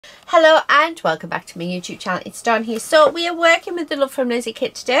Hello and welcome back to my YouTube channel. It's Dawn here. So we are working with the Love from Lizi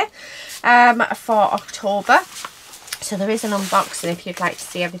kit today for October. So there is an unboxing if you'd like to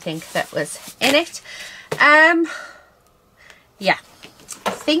see everything that was in it. Yeah, I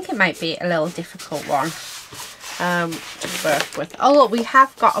think it might be a little difficult one to work with. Although we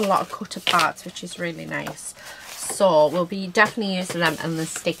have got a lot of cutter parts, which is really nice. So we'll be definitely using them and the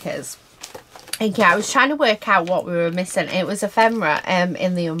stickers. And yeah, I was trying to work out what we were missing. It was ephemera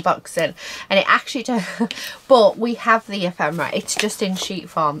in the unboxing, and it actually but we have the ephemera, it's just in sheet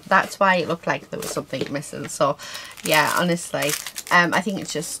form. That's why it looked like there was something missing. So yeah, honestly, I think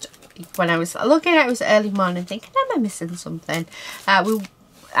it's just when I was looking at it, was early morning thinking, am I missing something? I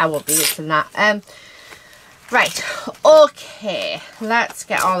won't be using that. Right, okay, let's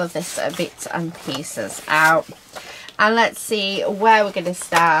get all of this bits and pieces out. And let's see where we're going to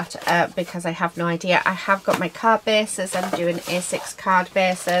start because I have no idea. I have got my card bases. I'm doing A6 card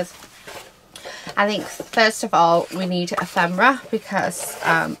bases. I think first of all we need ephemera because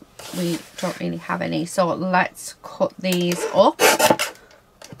we don't really have any. So let's cut these up.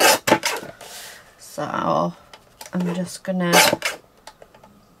 So I'm just going to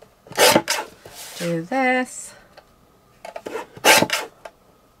do this.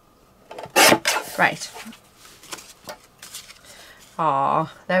 Right.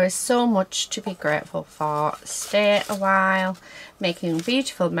 Oh, there is so much to be grateful for. Stay a while, making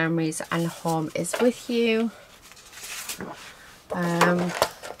beautiful memories, and home is with you. Again,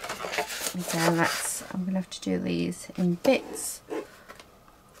 I'm gonna have to do these in bits.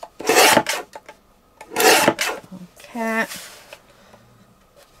 Okay.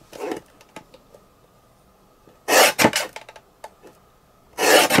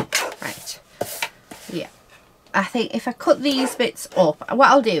 Right. Yeah. I think if I cut these bits up, what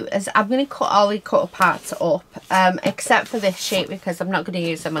I'll do is I'm going to cut all the cutter parts up, except for this shape because I'm not going to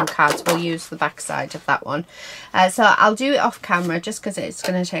use them on cards. We'll use the back side of that one. So I'll do it off camera just because it's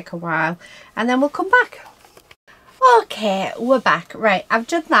going to take a while, and then we'll come back. Okay, we're back. Right, I've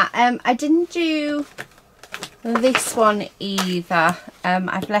done that. I didn't do this one either.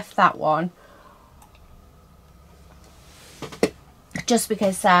 I've left that one. Just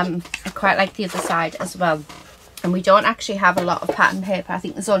because I quite like the other side as well. And we don't actually have a lot of pattern paper. I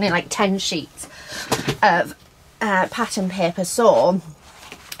think there's only like 10 sheets of pattern paper. So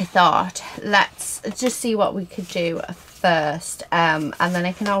I thought, let's just see what we could do first. And then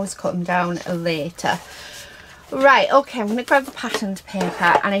I can always cut them down later. Right, okay, I'm going to grab the patterned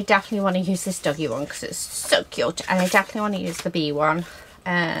paper. And I definitely want to use this doggy one because it's so cute. And I definitely want to use the bee one.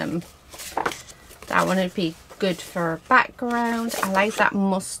 That one would be good for background. I like that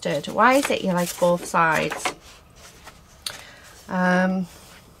mustard. Why is it you like both sides? Oh,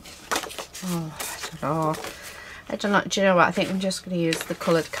 I don't know. Do you know what? I think I'm just going to use the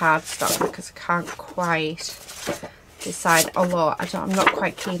coloured cardstock because I can't quite decide. Although I'm not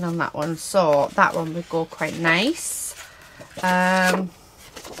quite keen on that one, so that one would go quite nice. And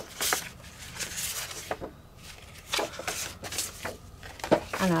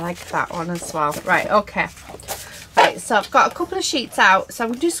I like that one as well. Right, okay. Right, so I've got a couple of sheets out, so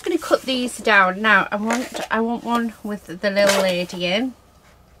I'm just going to cut these down. Now I want one with the little lady in.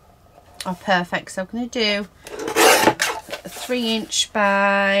 Oh, perfect. So I'm going to do 3"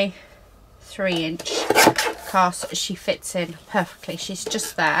 by 3" because she fits in perfectly. She's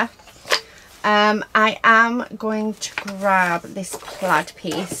just there. I am going to grab this plaid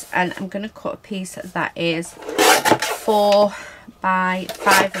piece and I'm going to cut a piece that is 4 by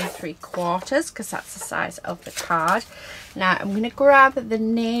 5 3/4 because that's the size of the card. Now I'm going to grab the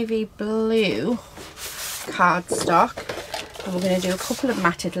navy blue cardstock and we're going to do a couple of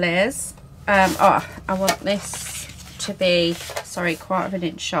matted layers. I want this to be, sorry, 1/4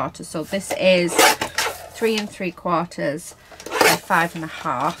 inch shorter. So this is 3 3/4 by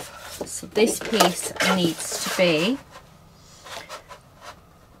 5.5. So this piece needs to be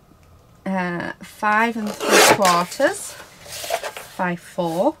 5 3/4 by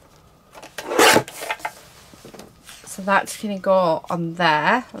 4. So that's going to go on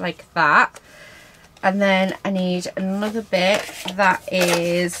there like that. And then I need another bit that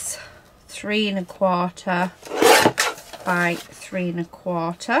is 3 1/4 by 3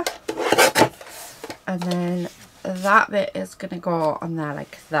 1/4. And then that bit is going to go on there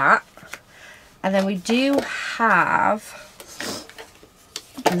like that. And then we do have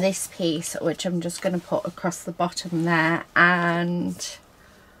this piece which I'm just going to put across the bottom there. And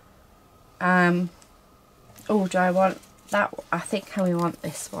oh, do I want that? I think we want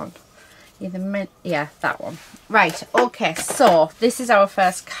this one. Either mid, yeah, that one. Right, okay, so this is our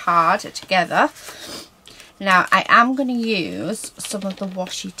first card together. Now I am going to use some of the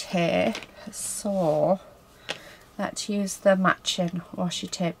washi tape, so let's use the matching washi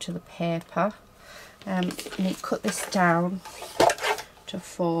tape to the paper. I need to cut this down to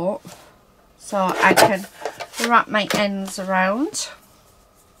 4 so I can wrap my ends around.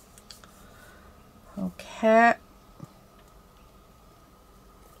 Okay.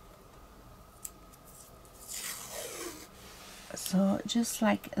 So just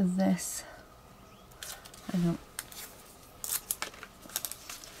like this. I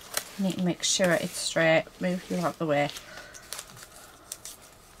need to make sure it's straight. Move you out the way.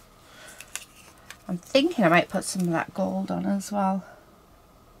 I'm thinking I might put some of that gold on as well.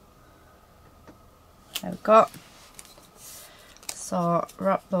 There we go. So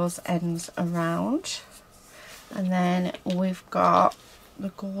wrap those ends around, and then we've got the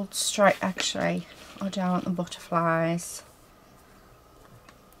gold stripe. Actually, I don't want the butterflies.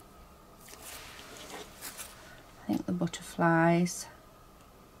 I think the butterflies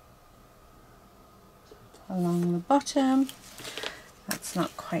along the bottom. That's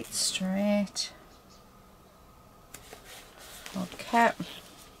not quite straight. Okay,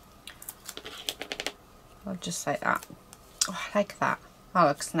 well, just like that. Oh, I like that. That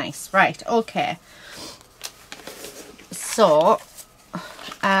looks nice. Right, okay. So,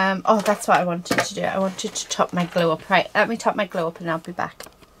 oh, that's what I wanted to do. I wanted to top my glue up. Right, let me top my glue up and I'll be back.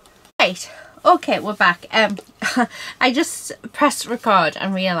 Right, okay, we're back. I just pressed record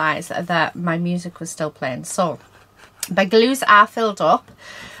and realised that my music was still playing. So, my glues are filled up.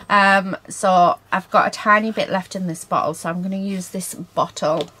 So I've got a tiny bit left in this bottle, so I'm going to use this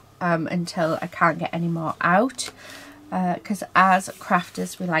bottle until I can't get any more out, because as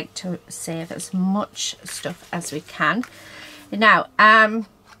crafters we like to save as much stuff as we can. Now all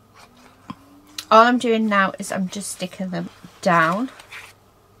I'm doing now is I'm just sticking them down.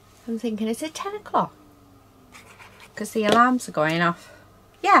 I'm thinking, is it 10 o'clock? Because the alarms are going off.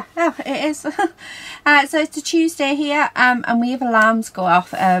 Yeah, oh, it is. So it's a Tuesday here, and we have alarms go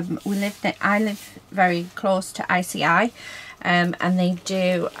off. I live very close to ICI, and they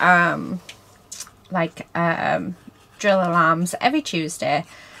do drill alarms every Tuesday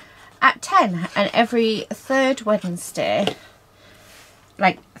at 10, and every third Wednesday,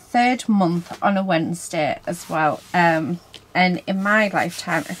 like third month on a Wednesday as well. And in my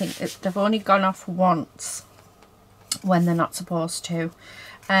lifetime, I think they've only gone off once when they're not supposed to.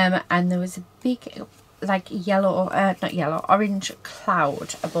 And there was a big, like orange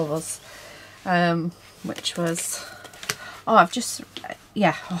cloud above us, which was, oh, I've just,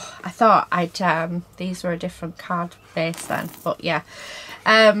 yeah, oh, I thought these were a different card base then, but yeah.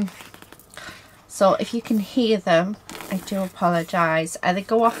 So if you can hear them, I do apologise. They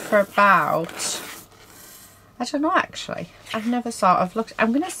go off for about, I don't know actually, I've never sort of looked,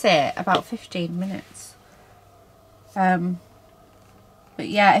 I'm going to say about 15 minutes. But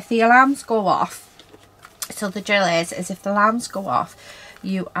yeah, if the alarms go off, so the drill is if the alarms go off,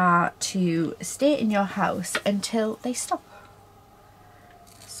 you are to stay in your house until they stop.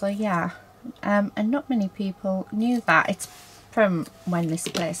 So yeah, and not many people knew that. It's from when this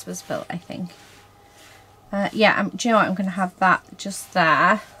place was built, I think. Yeah, do you know what, I'm going to have that just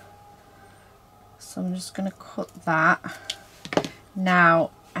there. So I'm just going to cut that.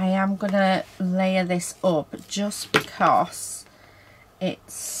 Now, I am going to layer this up just because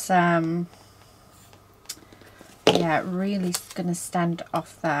it's yeah, really going to stand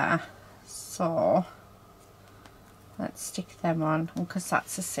off there. So let's stick them on because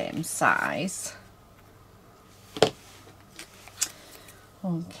that's the same size.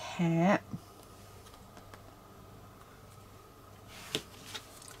 Okay.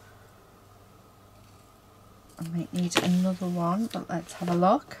 I might need another one, but let's have a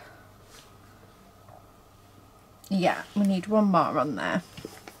look. Yeah, we need one more on there,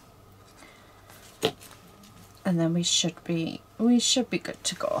 and then we should be good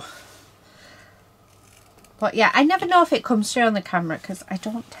to go. But yeah, I never know if it comes through on the camera because I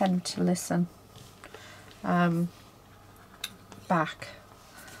don't tend to listen back.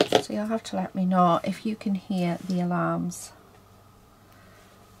 So you'll have to let me know if you can hear the alarms.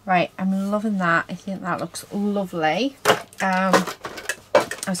 Right, I'm loving that. I think that looks lovely.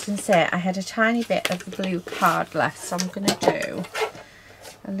 I was going to say I had a tiny bit of the blue card left, so I'm going to do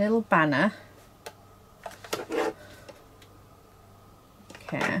a little banner.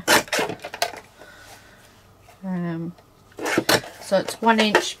 Okay. So it's 1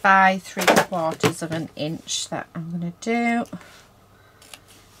 inch by 3/4 of an inch that I'm going to do.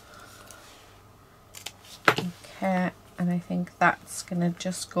 Okay, and I think that's going to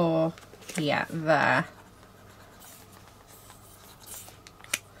just go, yeah, there.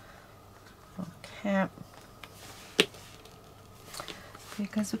 Okay.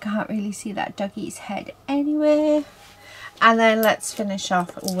 because we can't really see that doggy's head anyway. And then let's finish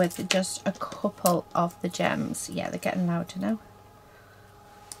off with just a couple of the gems. Yeah, they're getting louder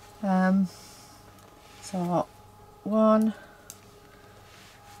now. So 1,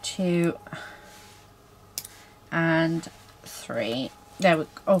 2 and 3. There we go.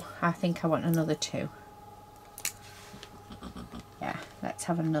 Oh, I think I want another 2. Yeah, let's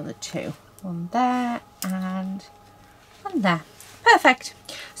have another 2. 1 there and 1 there. Perfect.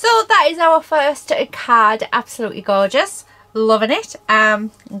 So that is our first card. Absolutely gorgeous. Loving it.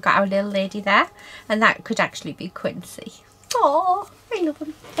 We've got our little lady there, and that could actually be Quincy. Oh, I love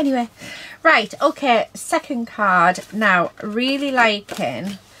him. Anyway, right, okay, second card. Now, really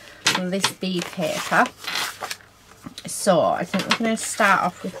liking this bee paper, so I think we're going to start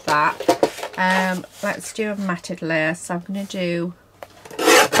off with that. Let's do a matted layer. So I'm going to do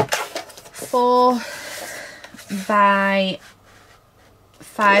 4 by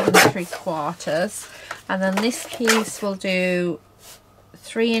 5 3/4, and then this piece will do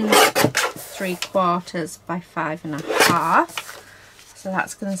 3 3/4 by 5 1/2. So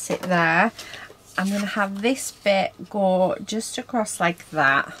that's going to sit there. I'm going to have this bit go just across like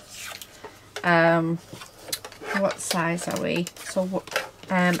that. What size are we? So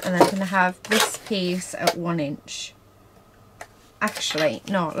and I'm going to have this piece at 1 inch. Actually,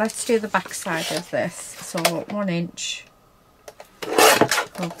 no, let's do the back side of this. So 1 inch.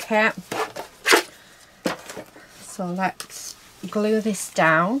 Okay. So let's glue this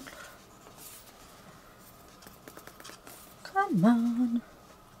down. Come on.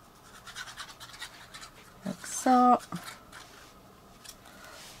 Like so.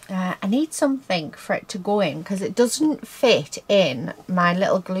 I need something for it to go in because it doesn't fit in my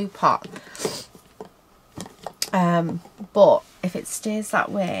little glue pot. But if it stays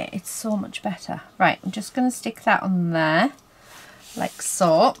that way, it's so much better. Right, I'm just going to stick that on there, like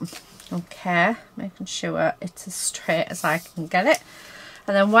so. Okay, making sure it's as straight as I can get it.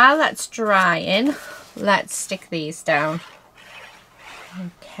 And then while that's drying, let's stick these down.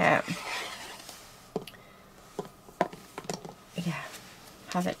 Okay. Yeah,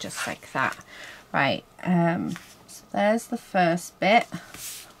 have it just like that. Right, so there's the first bit.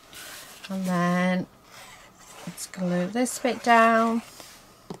 And then let's glue this bit down.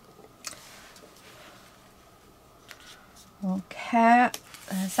 Okay,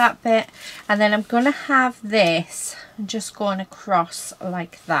 there's that bit. And then I'm going to have this just going across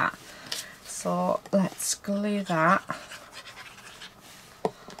like that. So let's glue that.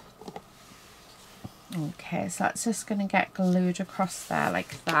 Okay, so that's just going to get glued across there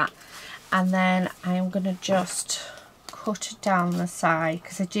like that. And then I'm going to just cut it down the side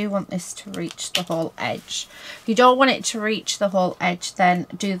because I do want this to reach the whole edge. If you don't want it to reach the whole edge, then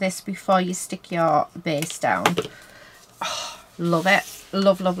do this before you stick your base down. Oh, love it.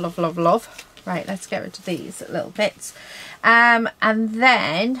 Love, love, love, love, love. Right, let's get rid of these little bits. And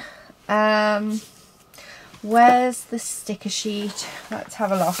then where's the sticker sheet? Let's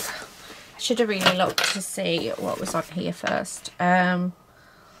have a look. I should have really looked to see what was on here first.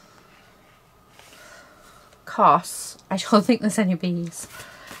 Costs. I don't think there's any bees.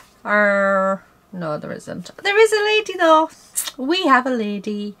 No, there isn't. There is a lady though. We have a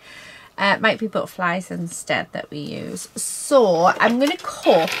lady. It might be butterflies instead that we use. So I'm going to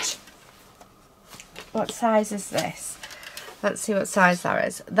cut. What size is this? Let's see what size that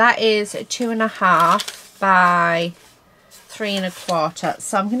is. That is 2.5 by 3 1/4.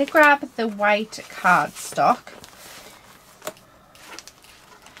 So I'm going to grab the white cardstock.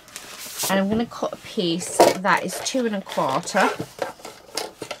 And I'm going to cut a piece that is 2 1/4.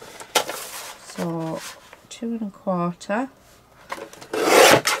 So 2 1/4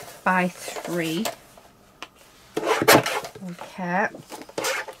 by 3. Okay.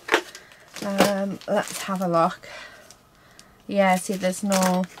 Let's have a look. Yeah, see there's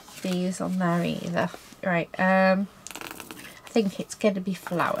no bees on there either. Right, I think it's going to be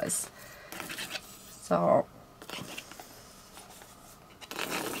flowers. So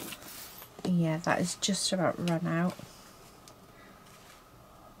yeah, that is just about run out.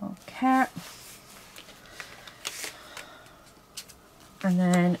 Okay. And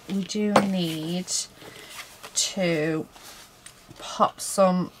then we do need to pop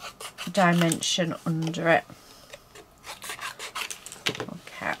some dimension under it.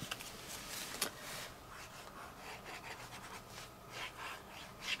 Okay.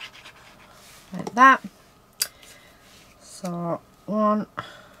 Like that. So 1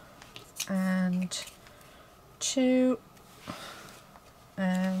 and 2.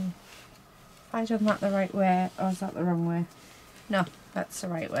 Have I done that the right way or is that the wrong way? No, that's the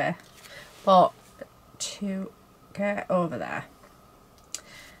right way. But to get over there.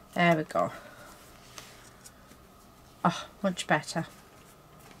 There we go. Oh, much better.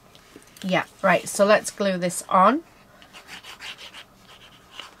 Yeah, right, so let's glue this on.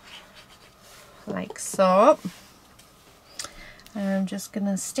 Like so. I'm just going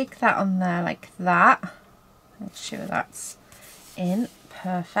to stick that on there like that. Make sure that's in.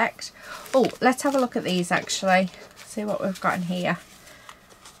 Perfect. Oh, let's have a look at these actually. See what we've got in here.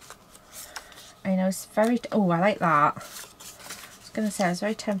 I know it's very... Oh, I like that. I was going to say I was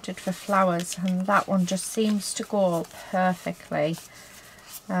very tempted for flowers, and that one just seems to go perfectly.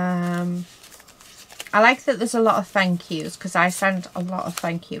 I like that there's a lot of thank yous, because I send a lot of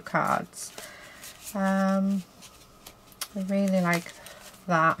thank you cards. I really like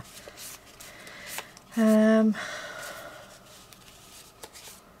that. Let's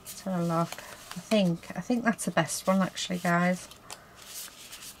have a look. I think that's the best one actually, guys.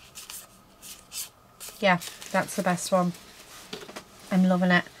 Yeah, that's the best one. I'm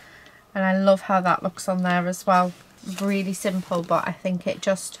loving it, and I love how that looks on there as well. Really simple, but I think it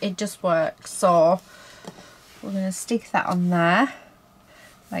just works. So we're going to stick that on there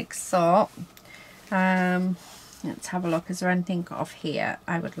like so. Let's have a look. Is there anything off here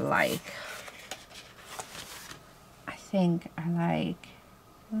I would like? I think I like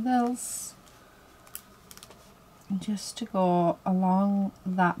those just to go along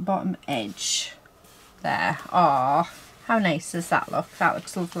that bottom edge there. Oh, how nice does that look? That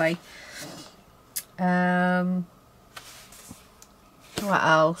looks lovely. What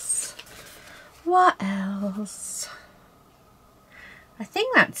else? What else? I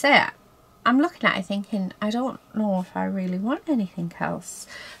think that's it. I'm looking at it thinking, I don't know if I really want anything else.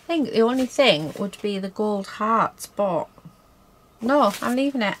 I think the only thing would be the gold hearts, but no, I'm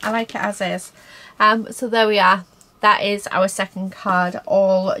leaving it. I like it as is. So there we are. That is our second card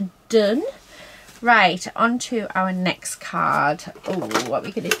all done. Right, on to our next card. Oh, what are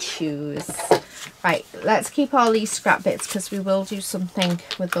we going to choose? Right, let's keep all these scrap bits, because we will do something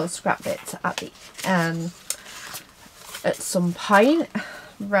with those scrap bits at the at some point.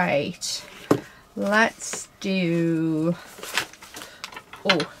 Right, let's do...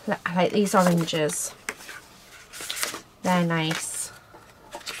 Oh, I like these oranges. They're nice.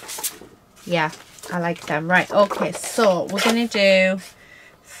 Yeah, I like them. Right, okay, so we're going to do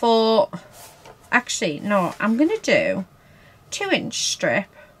 4... Actually, no, I'm going to do 2-inch strip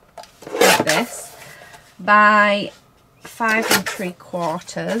like this by 5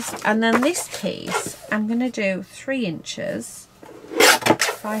 3/4, and then this piece I'm going to do 3 inches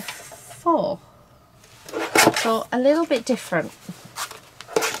by 4. So a little bit different,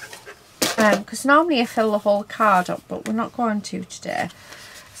 because normally I fill the whole card up, but we're not going to today.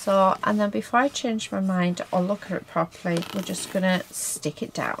 So, and then before I change my mind or look at it properly, we're just going to stick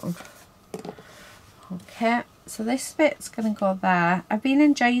it down. Okay, so this bit's going to go there. I've been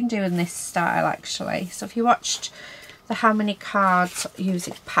enjoying doing this style actually. So if you watched the how many cards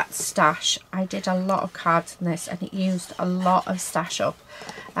using Pat's stash, I did a lot of cards in this, and it used a lot of stash up.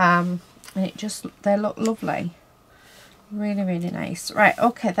 And it just, they look lovely. Really, really nice. Right,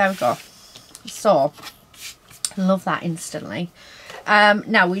 okay, there we go. So, love that instantly.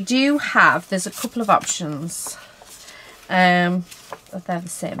 Now we do have, there's a couple of options. They're the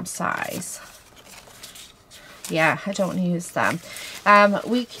same size. Yeah, I don't want to use them.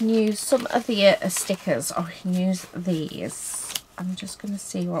 We can use some of the stickers, or we can use these. I'm just going to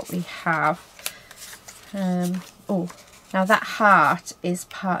see what we have. Oh, now that heart is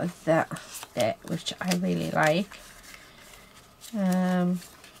part of that bit, which I really like.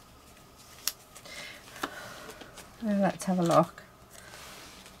 Let's have a look.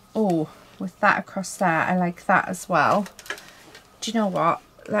 Oh, with that across there, I like that as well. Do you know what?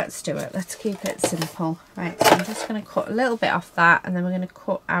 Let's do it. Let's keep it simple. Right, so I'm just going to cut a little bit off that, and then we're going to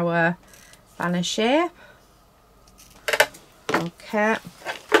cut our banner shape. Okay.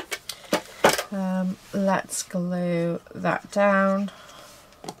 Let's glue that down.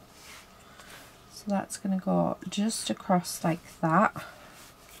 So that's going to go just across like that.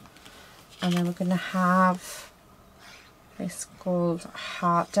 And then we're going to have this gold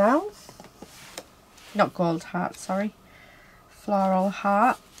heart down. Not gold heart, sorry. Floral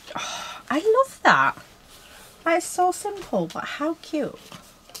heart. Oh, I love that. That is so simple, but how cute.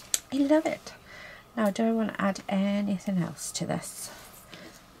 I love it. Now, do I want to add anything else to this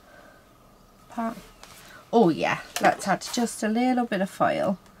part? Oh yeah, let's add just a little bit of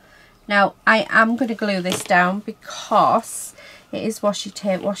foil. Now, I am going to glue this down because it is washi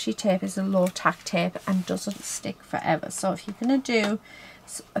tape. Washi tape is a low tack tape and doesn't stick forever. So if you're going to do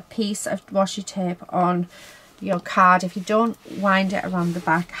a piece of washi tape on your card, if you don't wind it around the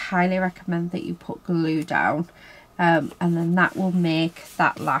back, I highly recommend that you put glue down. and then that will make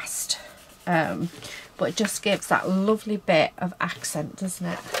that last. But it just gives that lovely bit of accent, doesn't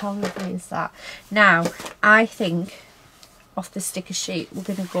it? How lovely is that? Now I think off the sticker sheet we're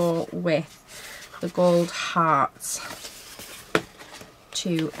going to go with the gold hearts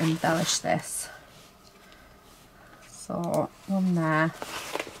to embellish this. So one there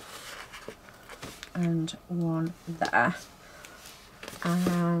and one there,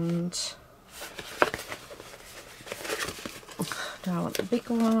 and do I want the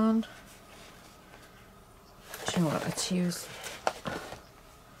bigger one? Do you know what, let's use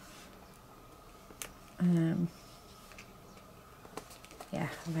yeah,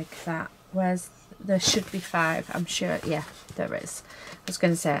 like that. Where's, there should be 5, I'm sure. Yeah, there is. I was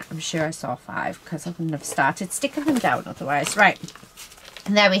going to say I'm sure I saw 5 because I wouldn't have started sticking them down otherwise. Right,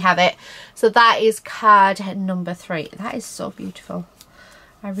 and there we have it. So that is card number 3. That is so beautiful.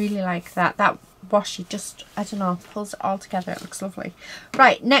 I really like that. That washi just, I don't know, pulls it all together. It looks lovely.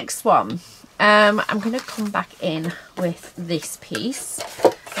 Right, next one. I'm going to come back in with this piece.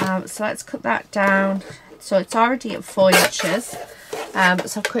 So let's cut that down. So it's already at 4 inches. So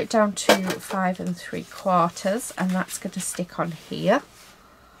I'll cut it down to 5 3/4, and that's going to stick on here.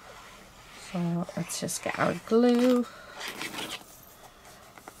 So let's just get our glue.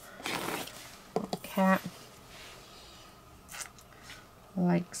 Okay.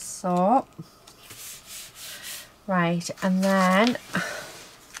 Like so. Right, and then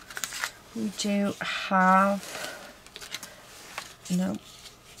we do have, no,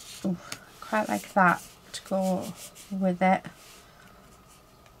 ooh, quite like that to go with it.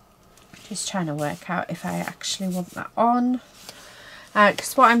 Just trying to work out if I actually want that on,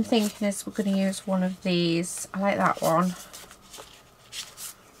 because what I'm thinking is we're going to use one of these. I like that one.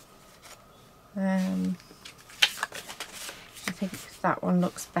 I think that one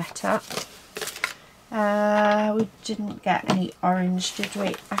looks better. We didn't get any orange, did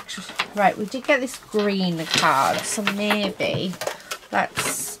we? Actually, right, we did get this green card, so maybe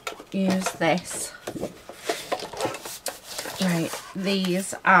let's use this. Right,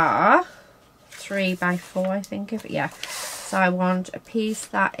 these are 3 by 4, I think. Yeah, so I want a piece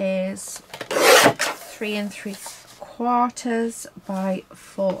that is 3 3/4 by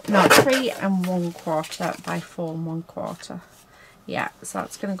 4. No, 3 1/4 by 4 1/4. Yeah, so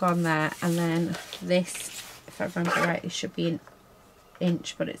that's going to go on there, and then this, if I remember right, it should be an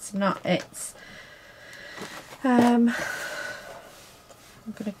inch, but it's not. It's I'm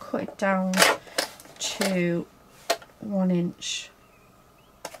going to cut it down to 1 inch.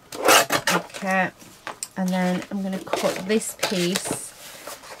 Okay, and then I'm going to cut this piece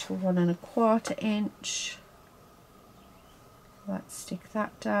to 1 1/4 inch. Let's stick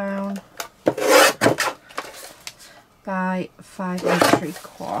that down by 5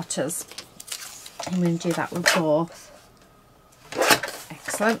 3/4. I'm going to do that with both.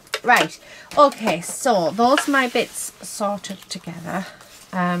 Excellent. Right, okay, so those are my bits sorted together.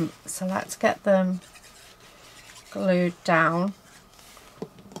 So let's get them glued down.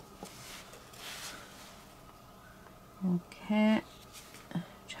 Okay,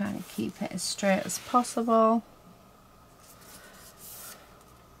 trying to keep it as straight as possible.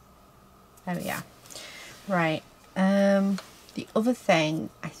 There we are. Right, the other thing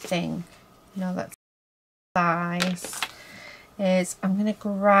I think, that's size, is I'm going to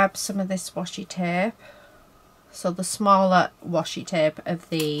grab some of this washi tape. So the smaller washi tape of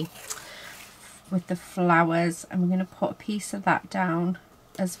with the flowers, and we're going to put a piece of that down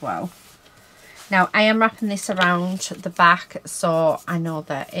as well. Now I am wrapping this around the back, so I know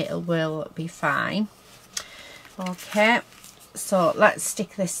that it will be fine. Okay, so let's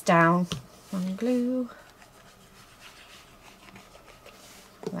stick this down on glue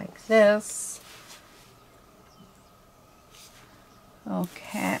like this.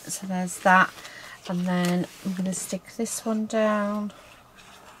 Okay, so there's that, and then I'm going to stick this one down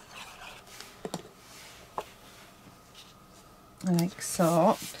like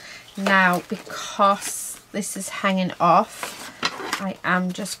so. Now, because this is hanging off, I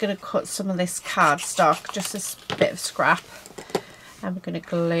am just going to cut some of this cardstock, just this bit of scrap. I'm going to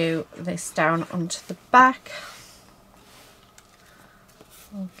glue this down onto the back.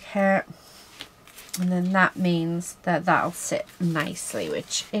 Okay, and then that means that that'll sit nicely,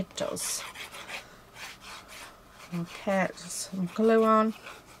 which it does. Okay, just some glue on.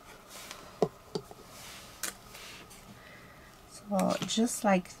 So just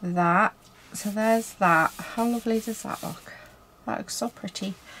like that. So there's that. How lovely does that look? That looks so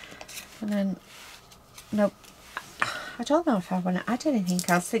pretty. And then, nope, I don't know if I want to add anything else.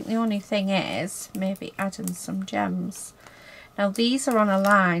 I think the only thing is maybe adding some gems. Now these are on a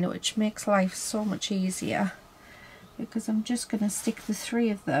line, which makes life so much easier. because I'm just going to stick the 3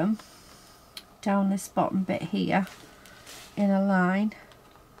 of them down this bottom bit here in a line,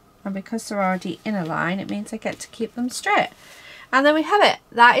 and because they're already in a line it means I get to keep them straight. And then we have it.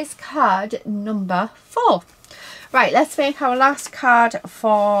 That is card number 4. Right, let's make our last card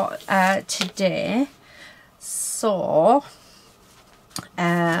for today. So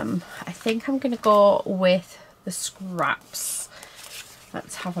I think I'm going to go with the scraps.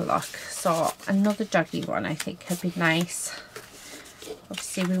 Let's have a look. So another doggy one I think would be nice.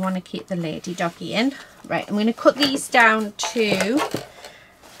 Obviously we want to keep the lady doggy in. Right, I'm going to cut these down to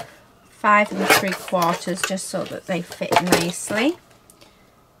 5 3/4 just so that they fit nicely.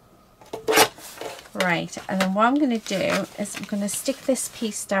 Right, and then what I'm going to do is I'm going to stick this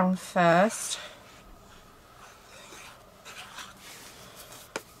piece down first.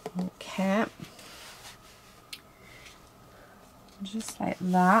 Okay, just like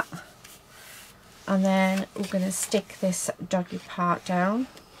that, and then we're going to stick this doggy part down.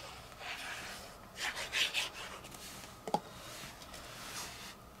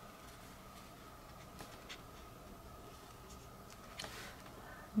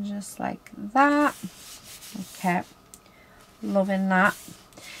 Just like that. Okay, loving that.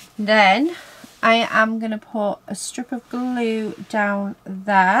 Then I am going to put a strip of glue down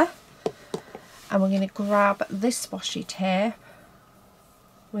there, and we're going to grab this washi tape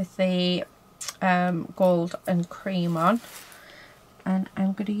with the gold and cream on, and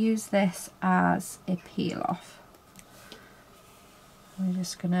I'm going to use this as a peel off. I'm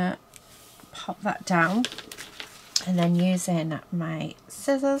just going to pop that down, and then using my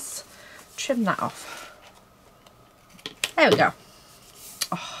scissors trim that off. There we go.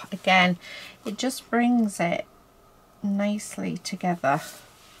 Oh, again, it just brings it nicely together.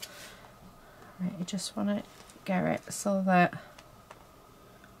 Right, you just want to get it so that,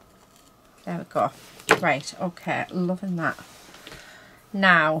 there we go. Right, okay, loving that.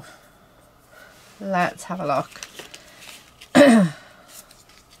 Now let's have a look.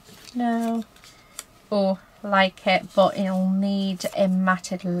 No, oh, like it, but it'll need a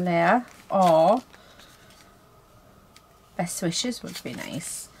matted layer, or best wishes would be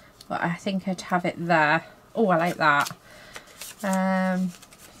nice, but I think I'd have it there. Oh, I like that.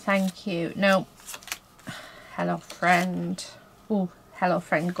 Thank you. No, hello friend. Oh, hello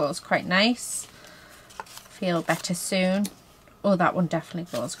friend goes quite nice. Feel better soon. Oh, that one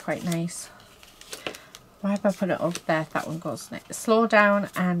definitely goes quite nice. Why have I put it up there? That one goes next. Slow down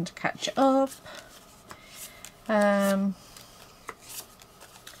and catch up. Let's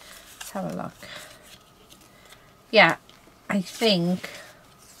have a look. Yeah, I think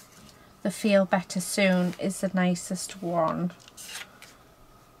the feel better soon is the nicest one.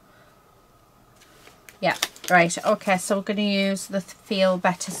 Yeah, right, okay, so we're going to use the feel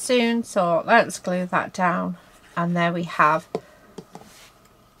better soon, so let's glue that down, and there we have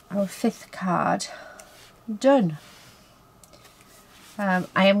our 5th card done. I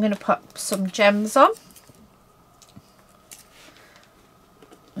am going to put some gems on,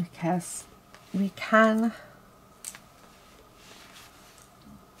 because we can,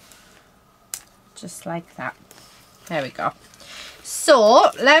 just like that. There we go.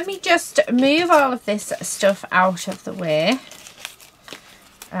 So let me just move all of this stuff out of the way,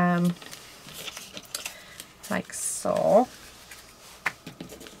 like so.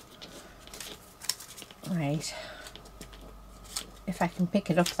 Right, if I can pick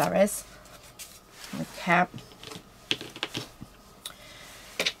it up, there is. Okay,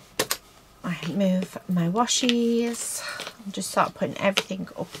 I move my washies. I'm just start putting everything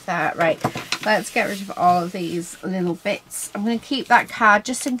up there. Right, let's get rid of all of these little bits. I'm going to keep that card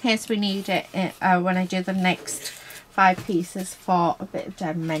just in case we need it when I do the next 5 pieces for a bit of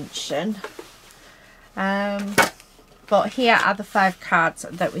dimension. But here are the 5 cards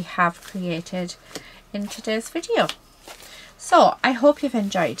that we have created in today's video. So I hope you've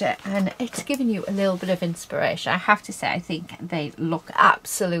enjoyed it, and it's given you a little bit of inspiration. I have to say, I think they look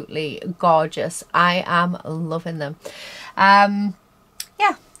absolutely gorgeous. I am loving them.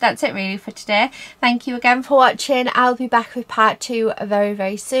 Yeah, that's it really for today. Thank you again for watching. I'll be back with part 2 very,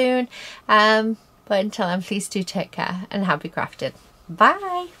 very soon. But until then, please do take care and happy crafting.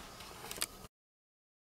 Bye.